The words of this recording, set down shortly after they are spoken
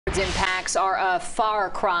Impacts are a far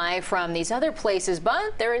cry from these other places,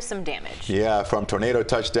 but there is some damage. Yeah, from tornado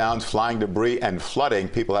touchdowns, flying debris, and flooding,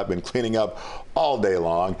 people have been cleaning up all day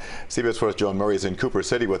long. CBS 4's Joan Murray is in Cooper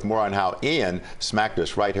City with more on how Ian smacked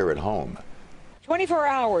us right here at home. 24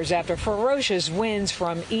 hours after ferocious winds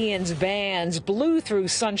from Ian's bands blew through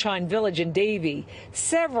Sunshine Village in Davie,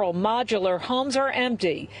 several modular homes are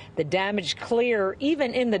empty. The damage clear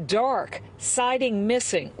even in the dark. Siding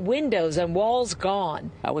missing, windows and walls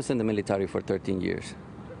gone. I was in the military for 13 years,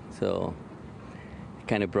 so it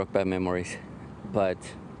kind of broke bad memories. But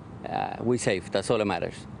we're safe. That's all that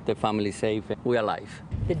matters. The family's safe. We're alive.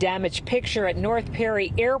 The damaged picture at North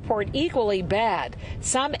Perry Airport equally bad.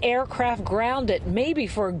 Some aircraft grounded, maybe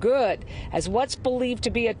for good, as what's believed to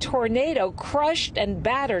be a tornado crushed and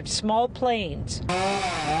battered small planes.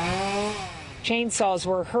 Chainsaws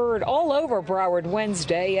were heard all over Broward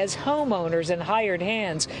Wednesday as homeowners and hired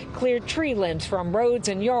hands cleared tree limbs from roads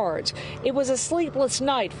and yards. It was a sleepless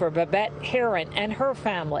night for Babette Heron and her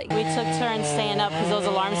family. We took turns staying up because those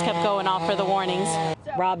alarms kept going off for the warnings.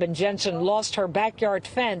 Robin Jensen lost her backyard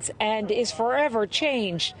fence and is forever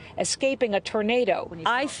changed, escaping a tornado.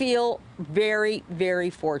 I feel very,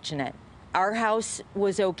 very fortunate. Our house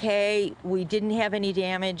was okay. We didn't have any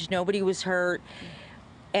damage. Nobody was hurt.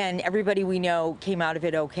 And everybody we know came out of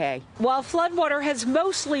it okay. While floodwater has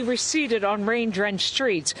mostly receded on rain-drenched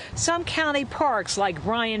streets, some county parks like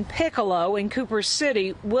Brian Piccolo in Cooper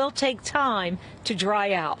City will take time to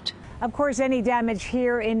dry out. Of course, any damage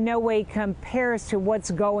here in no way compares to what's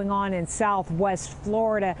going on in southwest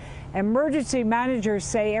Florida. Emergency managers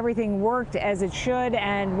say everything worked as it should,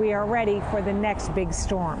 and we are ready for the next big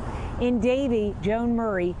storm. In Davie, Joan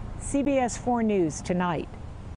Murray, CBS 4 News Tonight.